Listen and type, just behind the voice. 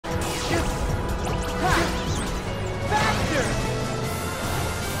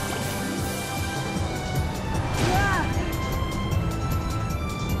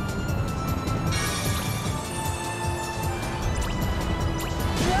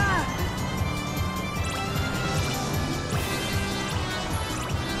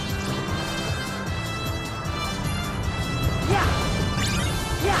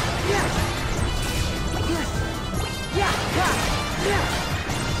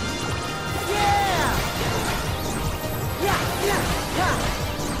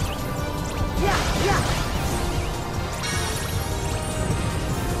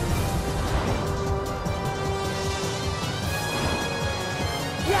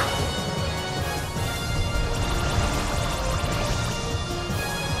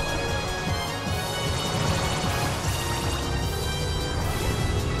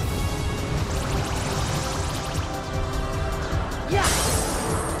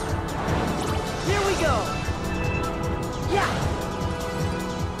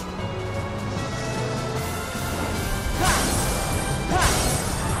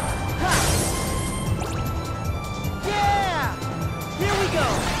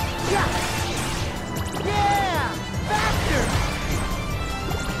Yeah! Yeah! Faster!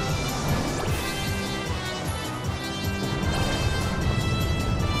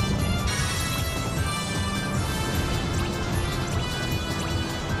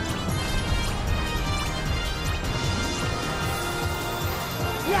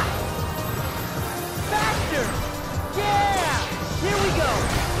 Yeah! Faster! Yeah! Here we go!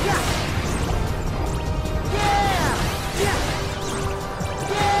 Yeah! Yeah! Yeah!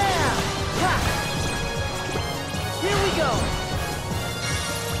 Yeah! Ha! Here we go!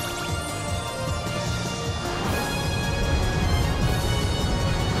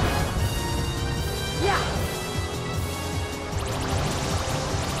 Yeah!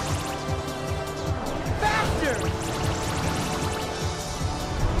 Faster!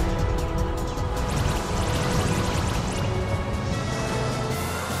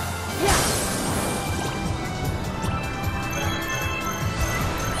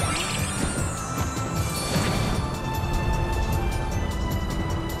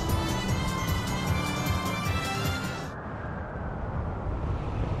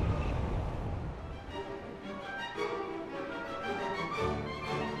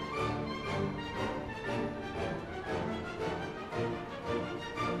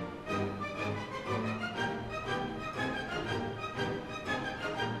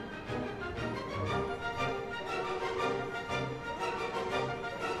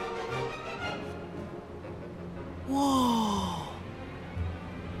 Whoa!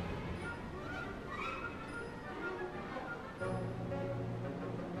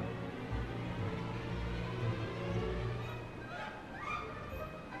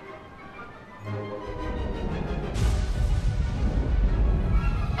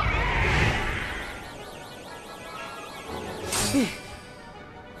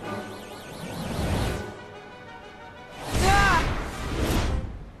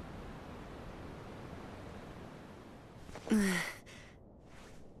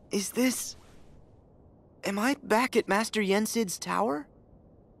 Is this... Am I back at Master Yensid's tower?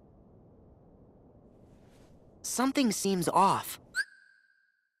 Something seems off.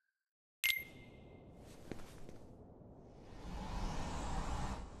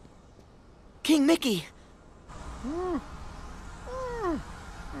 King Mickey! Huh?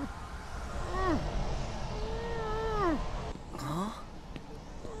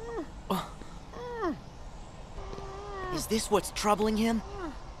 Is this what's troubling him?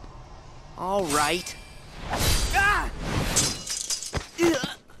 All right.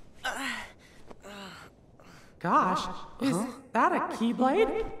 Gosh, is that a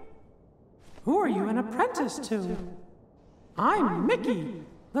Keyblade? Who are you an apprentice to? I'm Mickey,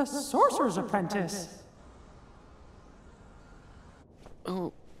 the Sorcerer's Apprentice.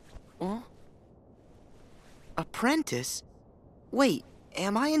 Oh, huh? Apprentice? Wait,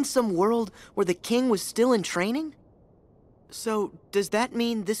 am I in some world where the king was still in training? So, does that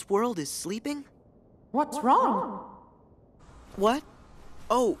mean this world is sleeping? What's wrong? What?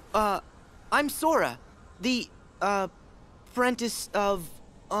 Oh, I'm Sora, the, apprentice of,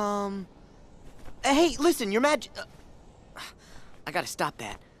 Hey, listen, your I gotta stop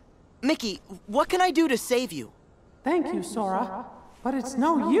that. Mickey, what can I do to save you? Thank you, Sora, but it's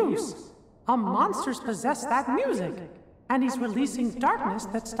no use. A monster's possessed that music, and he's releasing darkness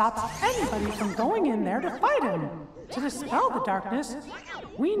that stops anybody from going in there to fight him. To dispel the darkness,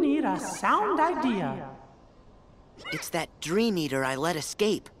 we need a sound idea. It's that Dream Eater I let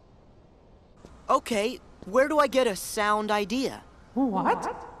escape. Okay, where do I get a sound idea?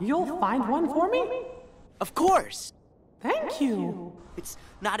 What? You'll find one for me? Of course! Thank you. It's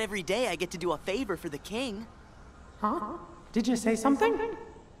not every day I get to do a favor for the king. Huh? Did you say something?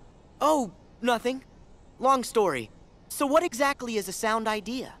 Oh, nothing. Long story. So what exactly is a sound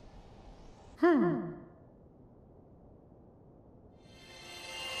idea?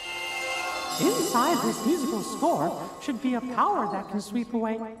 Inside this musical score should be a power that can sweep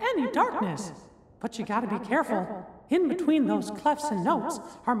away any darkness. But you gotta be careful. In between those clefs and notes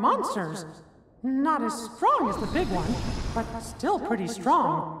are monsters. Not as strong as the big one, but still pretty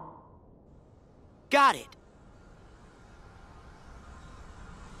strong. Got it.